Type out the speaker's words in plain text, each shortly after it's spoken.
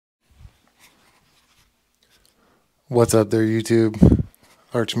What's up there, YouTube?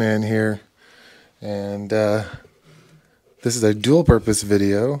 Archman here, and this is a dual purpose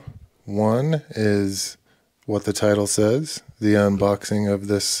video. One is what the title says, the unboxing of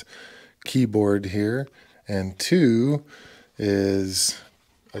this keyboard here, and two is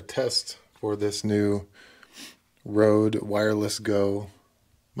a test for this new Rode Wireless Go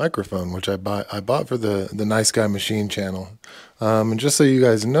microphone, which I bought for the Nice Guy Machine channel. And just so you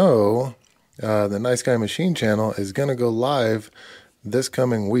guys know, the Nice Guy Machine channel is going to go live this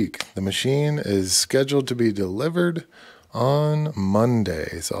coming week. The machine is scheduled to be delivered on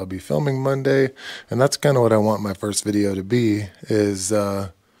Monday. So I'll be filming Monday, and that's kind of what I want my first video to be, is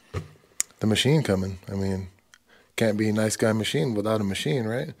the machine coming. I mean, can't be Nice Guy Machine without a machine,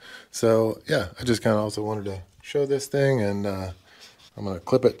 right? So yeah, I just kind of also wanted to show this thing, and I'm going to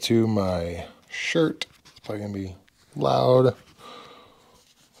clip it to my shirt. It's probably going to be loud.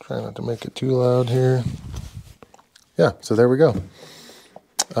 Try not to make it too loud here. Yeah, so there we go.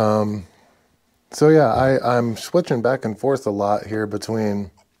 So yeah, I'm switching back and forth a lot here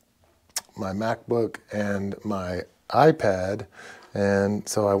between my MacBook and my iPad, and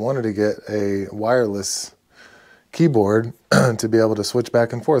so I wanted to get a wireless keyboard to be able to switch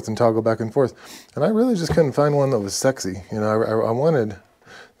back and forth and toggle back and forth, and I really just couldn't find one that was sexy. You know, I wanted,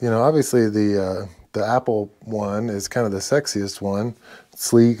 you know, obviously the Apple one is kind of the sexiest one,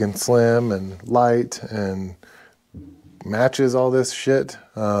 sleek and slim and light and matches all this shit,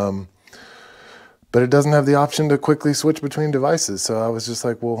 but it doesn't have the option to quickly switch between devices. So I was just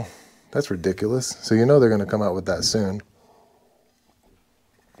like, well, that's ridiculous. So you know they're going to come out with that soon.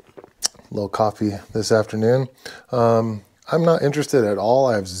 A little coffee this afternoon. I'm not interested at all.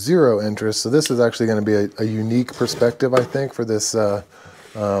 I have zero interest. So this is actually going to be a unique perspective, I think, for this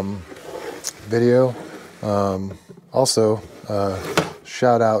video. Also,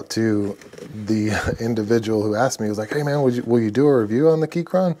 shout out to the individual who asked me. He was like, hey man, will you do a review on the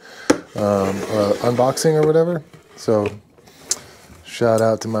Keychron unboxing or whatever? So shout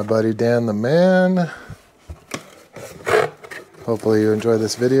out to my buddy Dan the man. Hopefully you enjoy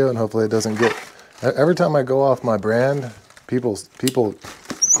this video, and hopefully it doesn't get, every time I go off my brand, people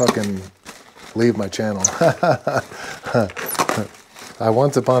fucking leave my channel. I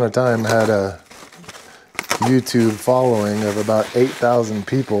once upon a time had a YouTube following of about 8,000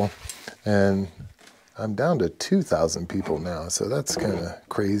 people, and I'm down to 2,000 people now, so that's kind of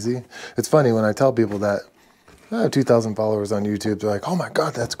crazy. It's funny when I tell people that I have 2,000 followers on YouTube, they're like, oh my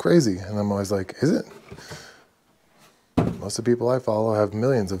god, that's crazy. And I'm always like, is it? Most of the people I follow have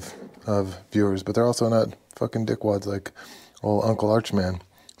millions of viewers, but they're also not fucking dickwads like old Uncle Archman.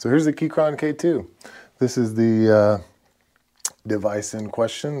 So here's the Keychron K2. This is the device in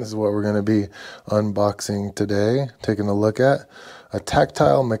question. This is what we're going to be unboxing today, taking a look at. A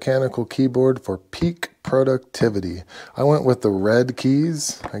tactile mechanical keyboard for peak productivity. I went with the red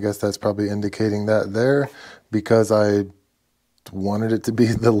keys. I guess that's probably indicating that there, because I wanted it to be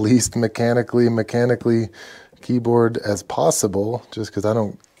the least mechanically keyboard as possible, just because I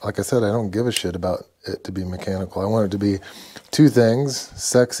don't, like I said, I don't give a shit about it to be mechanical. I want it to be two things,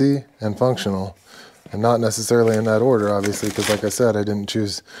 sexy and functional. And not necessarily in that order, obviously, because like I said, I didn't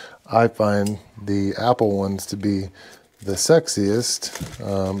choose. I find the Apple ones to be the sexiest,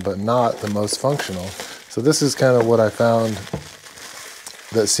 but not the most functional. So this is kind of what I found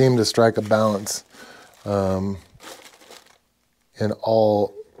that seemed to strike a balance in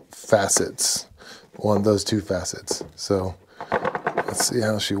all facets, those two facets. So let's see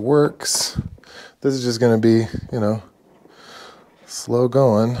how she works. This is just going to be, you know, slow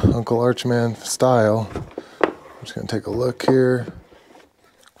going, Uncle Archman style. I'm just going to take a look here.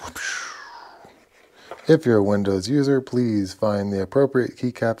 If you're a Windows user, please find the appropriate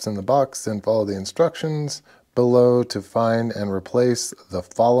keycaps in the box and follow the instructions below to find and replace the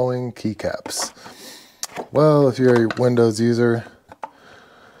following keycaps. Well, if you're a Windows user,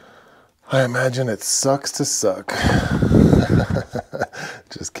 I imagine it sucks to suck.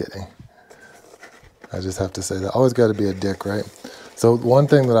 Just kidding. I just have to say that. Always got to be a dick, right? So one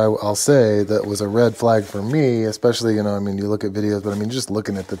thing that I'll say that was a red flag for me, especially, you know, I mean, you look at videos, but I mean, just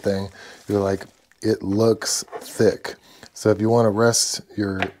looking at the thing, you're like, it looks thick. So if you want to rest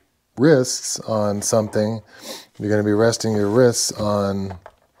your wrists on something, you're going to be resting your wrists on,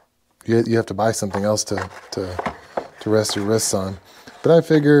 you have to buy something else to rest your wrists on. But I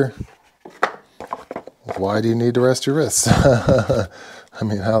figure, why do you need to rest your wrists? I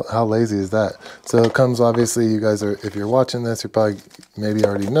mean, how lazy is that? So it comes, obviously, you guys are, if you're watching this, you probably maybe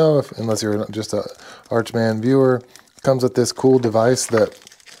already know, unless you're just a Archman viewer, it comes with this cool device that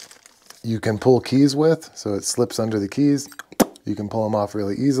you can pull keys with. So it slips under the keys. You can pull them off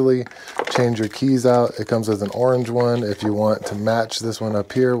really easily. Change your keys out. It comes with an orange one if you want to match this one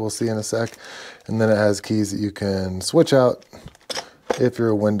up here. We'll see in a sec. And then it has keys that you can switch out if you're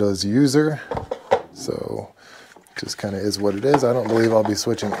a Windows user. So just kind of is what it is. I don't believe I'll be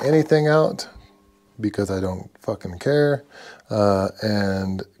switching anything out because I don't fucking care.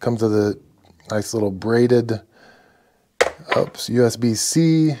 And comes with a nice little braided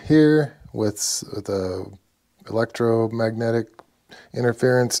USB-C here with a electromagnetic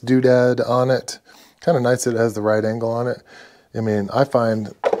interference doodad on it. Kind of nice that it has the right angle on it. I mean, I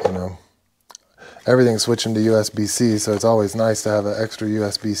find, you know, everything's switching to USB-C, so it's always nice to have an extra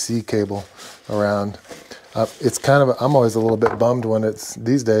USB-C cable around. It's kind of, I'm always a little bit bummed when it's,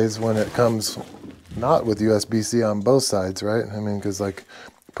 these days, when it comes not with USB-C on both sides, right? I mean, because like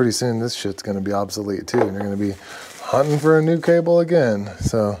pretty soon this shit's going to be obsolete too, and you're going to be hunting for a new cable again.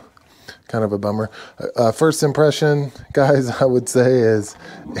 So kind of a bummer. First impression, guys, I would say is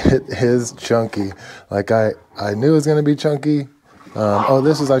it is chunky. Like I knew it was going to be chunky. Oh,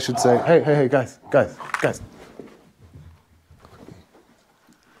 this is, I should say, hey, guys.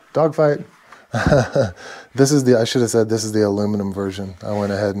 Dogfight. This is the, I should have said this is the aluminum version. I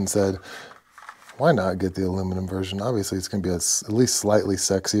went ahead and said, why not get the aluminum version? Obviously, it's going to be at least slightly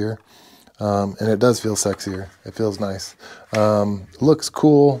sexier. And it does feel sexier. It feels nice. Looks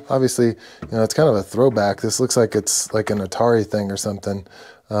cool. Obviously, you know, it's kind of a throwback. This looks like it's like an Atari thing or something.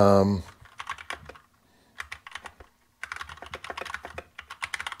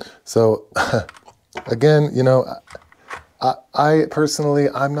 So, again, you know, I personally,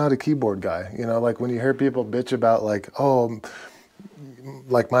 I'm not a keyboard guy. You know, like when you hear people bitch about like, oh,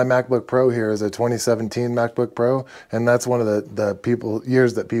 like my MacBook Pro here is a 2017 MacBook Pro, and that's one of the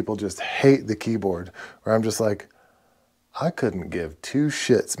years that people just hate the keyboard, where I'm just like, I couldn't give two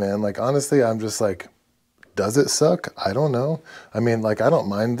shits, man. Like, honestly, I'm just like, does it suck? I don't know. I mean, like, I don't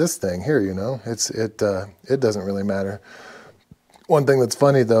mind this thing here, you know, it doesn't really matter. One thing that's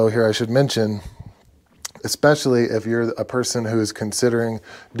funny though, here I should mention, especially if you're a person who is considering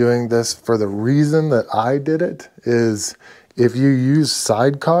doing this for the reason that I did it, is if you use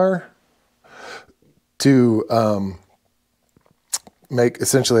Sidecar to make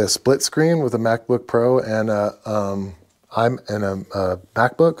essentially a split screen with a MacBook Pro and a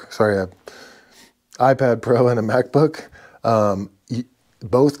iPad Pro and a MacBook,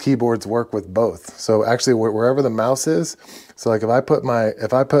 both keyboards work with both. So actually, wherever the mouse is, so like if I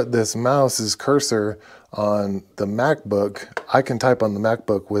put this mouse's cursor on the MacBook, I can type on the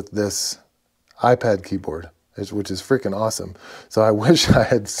MacBook with this iPad keyboard, which is freaking awesome. So I wish I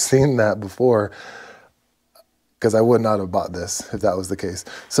had seen that before, because I would not have bought this if that was the case.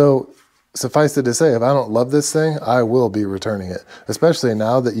 So suffice it to say, if I don't love this thing, I will be returning it, especially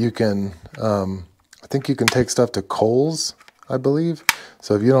now that you can, I think you can take stuff to Kohl's, I believe.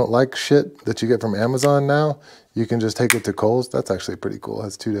 So if you don't like shit that you get from Amazon now, you can just take it to Kohl's. That's actually pretty cool. It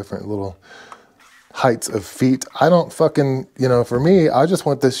has two different little heights of feet. I don't fucking, you know, for me, I just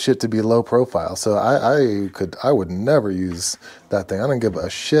want this shit to be low profile. So I would never use that thing. I don't give a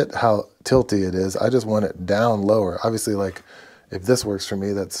shit how tilty it is. I just want it down lower. Obviously, like, if this works for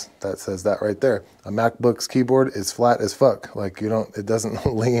me, that says that right there. A MacBook's keyboard is flat as fuck. Like, it doesn't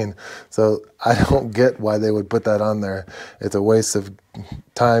lean. So I don't get why they would put that on there. It's a waste of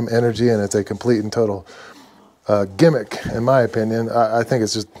time, energy, and it's a complete and total gimmick, in my opinion. I think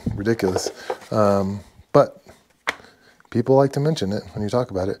it's just ridiculous. But people like to mention it when you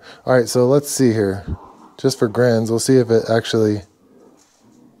talk about it. All right, so let's see here. Just for grins, we'll see if it actually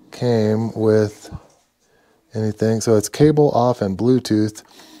came with anything. So it's cable off and Bluetooth.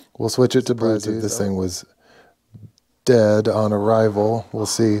 We'll switch it to Bluetooth. This thing was dead on arrival. We'll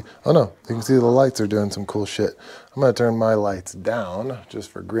see. Oh no, you can see the lights are doing some cool shit. I'm gonna turn my lights down just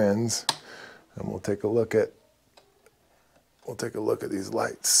for grins, and we'll take a look at these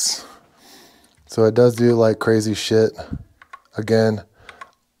lights. So it does do like crazy shit. Again,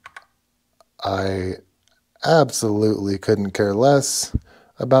 I absolutely couldn't care less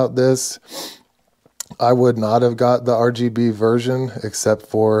about this. I would not have got the RGB version, except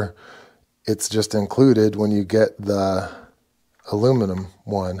for it's just included when you get the aluminum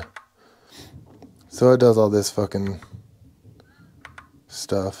one. So it does all this fucking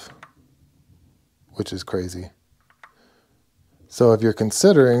stuff, which is crazy. So if you're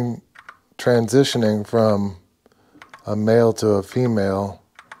considering transitioning from a male to a female,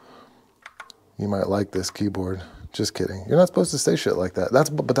 you might like this keyboard. Just kidding. You're not supposed to say shit like that.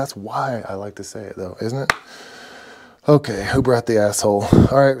 But that's why I like to say it, though, isn't it? Okay, who brought the asshole?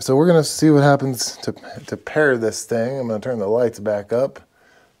 All right, so we're going to see what happens to pair this thing. I'm going to turn the lights back up,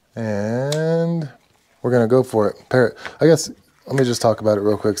 and we're going to go for it. Pair it. I guess let me just talk about it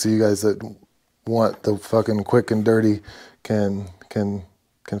real quick so you guys that want the fucking quick and dirty can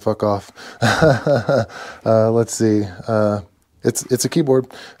fuck off. Let's see. It's a keyboard.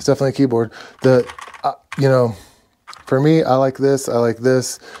 It's definitely a keyboard. You know, for me, I like this. I like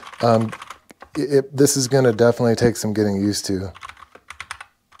this. This is gonna definitely take some getting used to.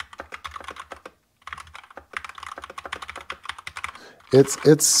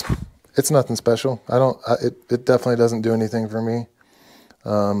 It's nothing special. It definitely doesn't do anything for me.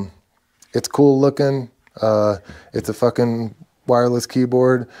 It's cool looking. It's a fucking wireless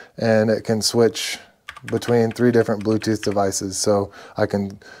keyboard, and it can switch between 3 different Bluetooth devices. So I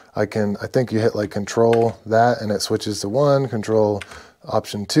think you hit like control that and it switches to 1, control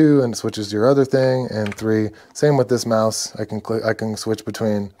option 2 and it switches to your other thing, and 3. Same with this mouse. I can switch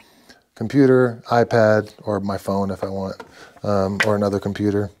between computer, iPad, or my phone if I want, or another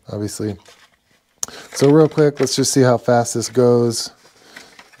computer, obviously. So real quick, let's just see how fast this goes.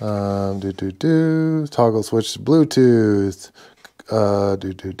 Toggle switch to Bluetooth.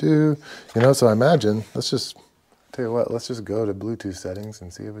 You know, so I imagine, let's just go to Bluetooth settings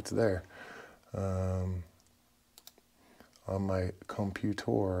and see if it's there. On my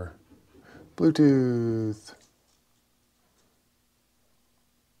computer. Bluetooth.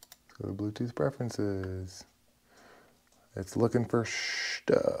 Go to Bluetooth preferences. It's looking for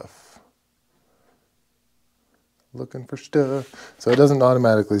stuff. Looking for stuff. So it doesn't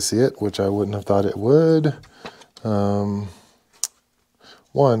automatically see it, which I wouldn't have thought it would. 1,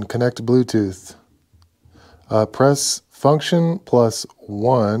 connect Bluetooth. Press function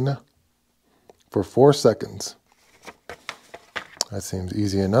 +1 for 4 seconds. That seems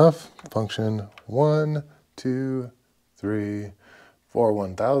easy enough. Function 1, 2, 3, 4,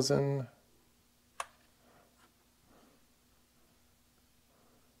 1000.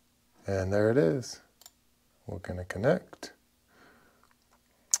 And there it is. We're gonna connect.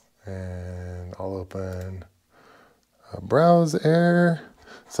 And I'll open a browser.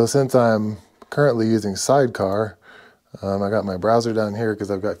 So since I'm currently using Sidecar, I got my browser down here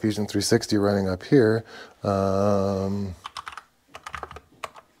because I've got Fusion 360 running up here.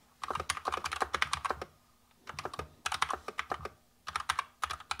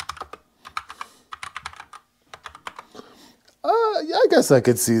 Yeah, I guess I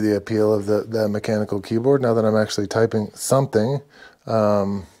could see the appeal of the mechanical keyboard now that I'm actually typing something.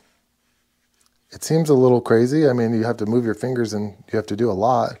 It seems a little crazy. I mean, you have to move your fingers and you have to do a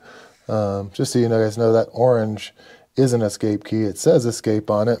lot. Just so you guys know, that orange is an escape key. It says escape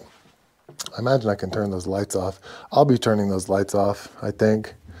on it. I imagine I can turn those lights off. I'll be turning those lights off, I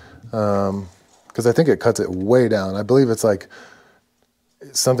think, because I think it cuts it way down. I believe it's like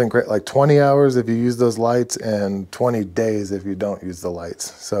something great, like 20 hours if you use those lights and 20 days if you don't use the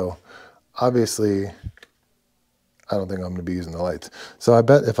lights. So obviously, I don't think I'm going to be using the lights. So I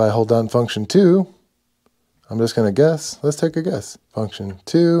bet if I hold down function 2, I'm just going to guess. Let's take a guess. Function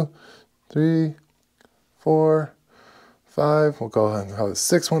 2, 3, 4, 5. We'll go ahead and call it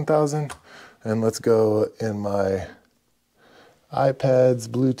 6 1000. And let's go in my iPad's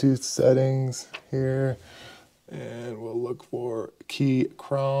Bluetooth settings here. And we'll look for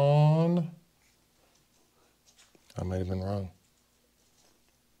Keychron. I might have been wrong.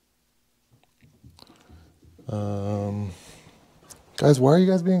 Guys, why are you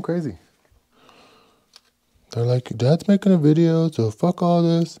guys being crazy? They're like, Dad's making a video, so fuck all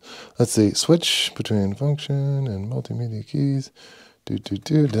this. Let's see, switch between function and multimedia keys. Did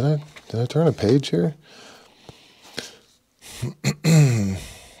I turn a page here?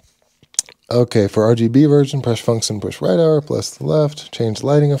 Okay, for RGB version, press function, push right arrow, plus the left, change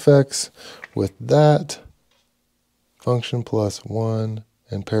lighting effects with that. Function +1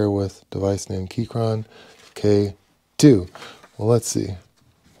 and pair with device name Keychron K2. Well, let's see.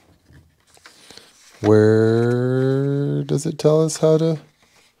 Where does it tell us how to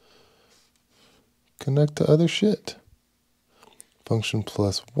connect to other shit? Function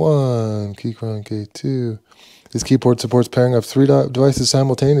 +1, Keychron K2. This keyboard supports pairing up 3 devices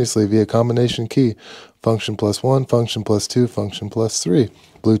simultaneously via combination key. Function +1, function +2, function +3.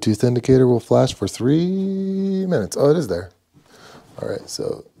 Bluetooth indicator will flash for 3 minutes. Oh, it is there. All right,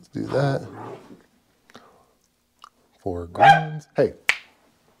 so let's do that. 4 grams. Hey,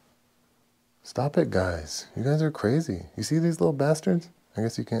 stop it, guys. You guys are crazy. You see these little bastards? I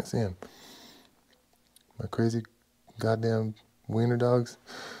guess you can't see them. My crazy goddamn wiener dogs.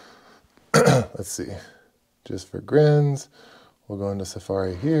 Let's see. Just for grins, we'll go into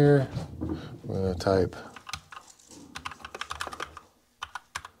Safari here. We're going to type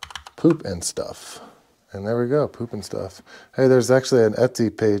poop and stuff. And there we go, poop and stuff. Hey, there's actually an Etsy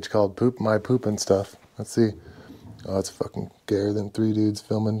page called My Poop and Stuff. Let's see. Oh, it's fucking gayer than 3 dudes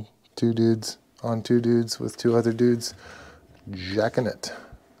filming 2 dudes on 2 dudes with 2 other dudes jacking it.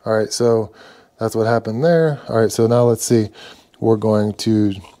 All right, so that's what happened there. All right, so now let's see. We're going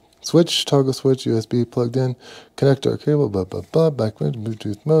to switch, toggle switch, USB plugged in, connect our cable, blah, blah, blah, backward,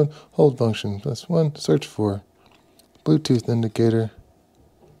 Bluetooth mode, hold function, +1, search for Bluetooth indicator,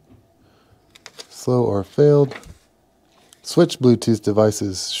 slow or failed, switch Bluetooth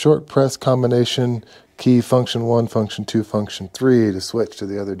devices, short press combination, key function 1, function 2, function 3 to switch to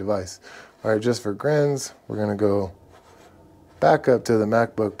the other device. All right, just for grins, we're gonna go back up to the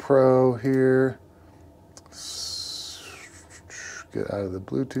MacBook Pro here. Get out of the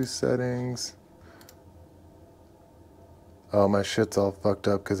Bluetooth settings. Oh, my shit's all fucked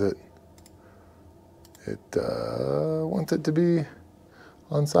up because it wants it to be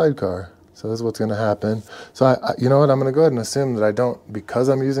on Sidecar. So this is what's going to happen. So you know what? I'm going to go ahead and assume that I don't, because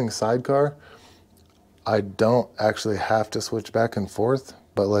I'm using Sidecar, I don't actually have to switch back and forth.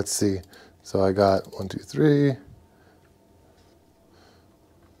 But let's see. So I got 1, 2, 3.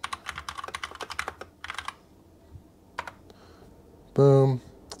 Boom.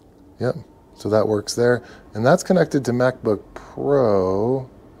 Yep. So that works there. And that's connected to MacBook Pro.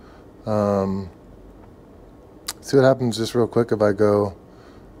 See what happens just real quick if I go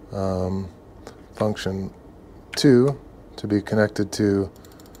function 2 to be connected to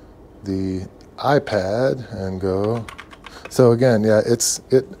the iPad and go. So again, yeah,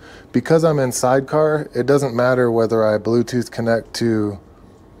 because I'm in Sidecar, it doesn't matter whether I Bluetooth connect to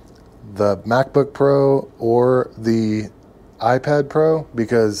the MacBook Pro or the iPad Pro,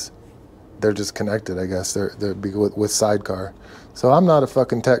 because they're just connected, I guess. They're with Sidecar. So I'm not a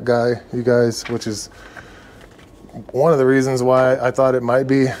fucking tech guy, you guys, which is one of the reasons why I thought it might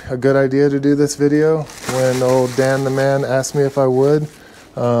be a good idea to do this video when old Dan the man asked me if I would,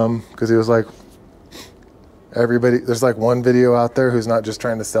 because he was like, there's like one video out there who's not just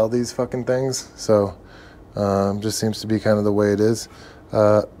trying to sell these fucking things. So just seems to be kind of the way it is.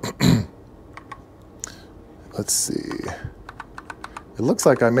 Let's see. It looks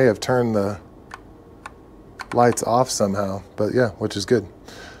like I may have turned the lights off somehow, but yeah, which is good.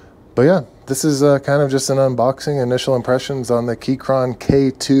 But yeah, this is kind of just an unboxing, initial impressions on the Keychron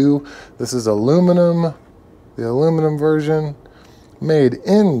K2. This is aluminum, the aluminum version, made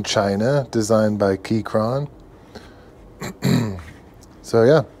in China, designed by Keychron. So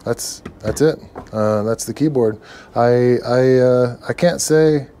yeah, that's it. That's the keyboard. I can't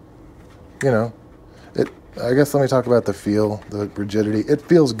say, you know, I guess let me talk about the feel, the rigidity. It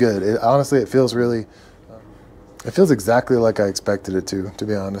feels good. Honestly, it feels really, it feels exactly like I expected it to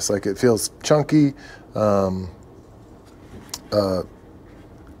be honest. Like, it feels chunky. It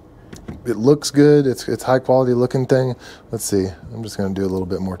looks good. It's high quality looking thing. Let's see. I'm just going to do a little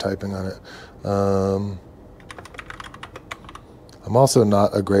bit more typing on it. I'm also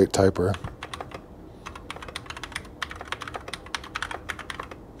not a great typer.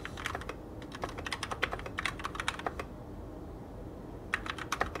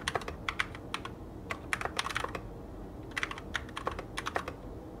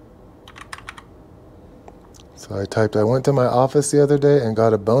 So I went to my office the other day and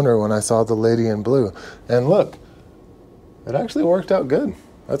got a boner when I saw the lady in blue. And look, it actually worked out good.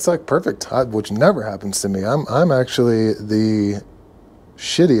 That's like perfect, which never happens to me. I'm actually the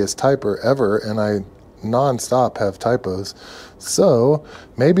shittiest typer ever, and I non-stop have typos. So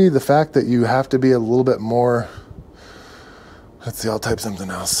maybe the fact that you have to be a little bit more, let's see, I'll type something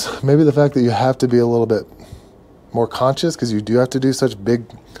else. Maybe the fact that you have to be a little bit more conscious because you do have to do such big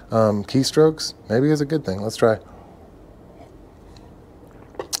keystrokes, maybe is a good thing. Let's try.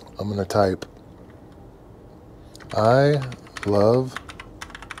 I'm gonna type, I love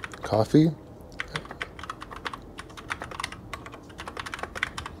coffee.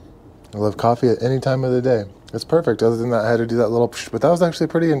 I love coffee at any time of the day. It's perfect. Other than that, I had to do that little, but that was actually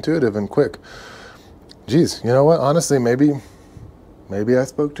pretty intuitive and quick. Geez, you know what? Honestly, maybe I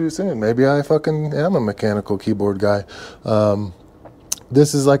spoke too soon. Maybe I fucking am a mechanical keyboard guy.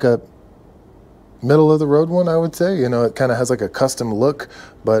 This is like a middle of the road one, I would say. You know, it kind of has like a custom look,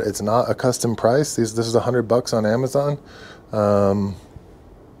 but it's not a custom price. This is $100 on Amazon. I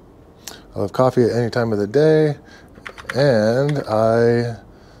love coffee at any time of the day, and I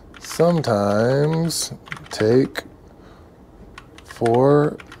sometimes take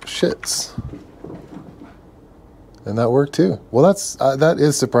 4 shits. And that worked too. Well, that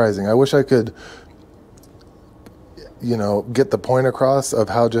is surprising. I wish I could, you know, get the point across of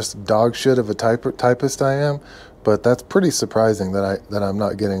how just dog shit of a typist I am, but that's pretty surprising that I'm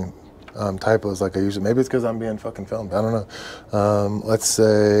not getting typos like I usually. Maybe it's because I'm being fucking filmed. I don't know. Let's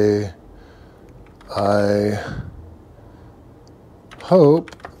say I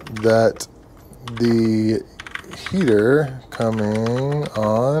hope that the heater coming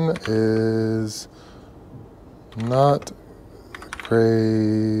on is not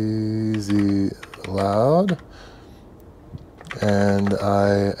crazy loud, and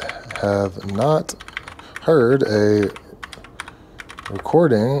I have not heard a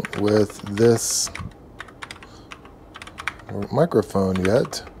recording with this microphone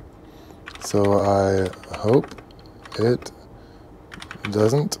yet, so I hope it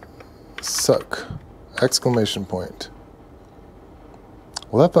doesn't suck! Exclamation point.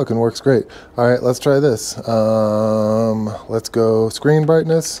 Well, that fucking works great. All right, let's try this. Let's go screen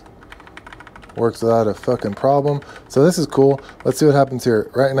brightness. Works without a fucking problem. So this is cool. Let's see what happens here.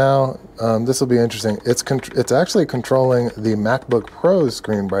 Right now, this will be interesting. It's actually controlling the MacBook Pro's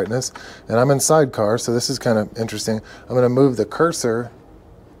screen brightness, and I'm in sidecar, so this is kind of interesting. I'm going to move the cursor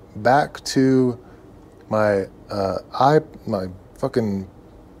back to my my fucking.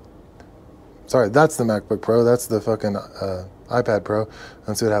 Sorry, that's the MacBook Pro. That's the fucking iPad Pro.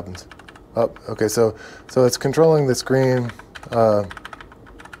 And see what happens. Oh, okay. So it's controlling the screen of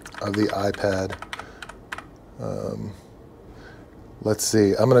the iPad. Let's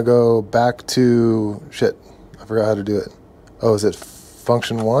see. I'm gonna go back to shit. I forgot how to do it. Oh, is it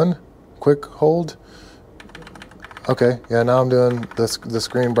function 1? Quick hold. Okay. Yeah. Now I'm doing the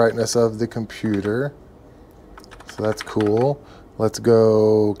screen brightness of the computer. So that's cool. Let's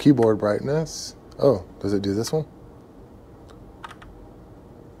go keyboard brightness. Oh, does it do this one?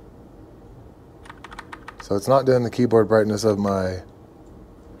 So it's not doing the keyboard brightness of my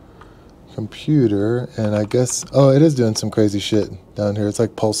computer, and I guess, oh, it is doing some crazy shit down here. It's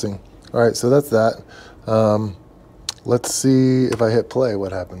like pulsing. All right, so that's that. Let's see if I hit play,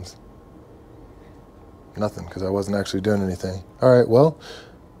 what happens. Nothing, because I wasn't actually doing anything. All right, well,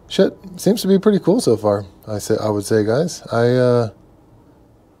 shit, seems to be pretty cool so far. I would say, guys, I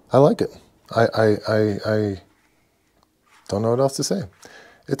like it. I don't know what else to say.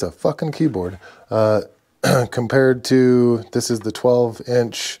 It's a fucking keyboard. Compared to, this is the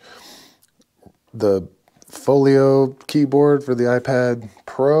 12-inch, the Folio keyboard for the iPad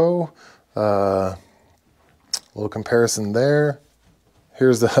Pro. Little comparison there.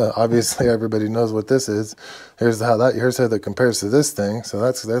 Here's the, obviously everybody knows what this is. Here's how that compares to this thing. So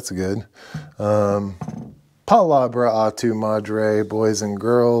that's good. Palabra a tu madre, boys and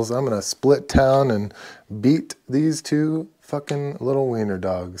girls. I'm gonna split town and beat these two fucking little wiener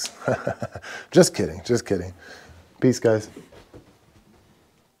dogs. Just kidding. Peace, guys.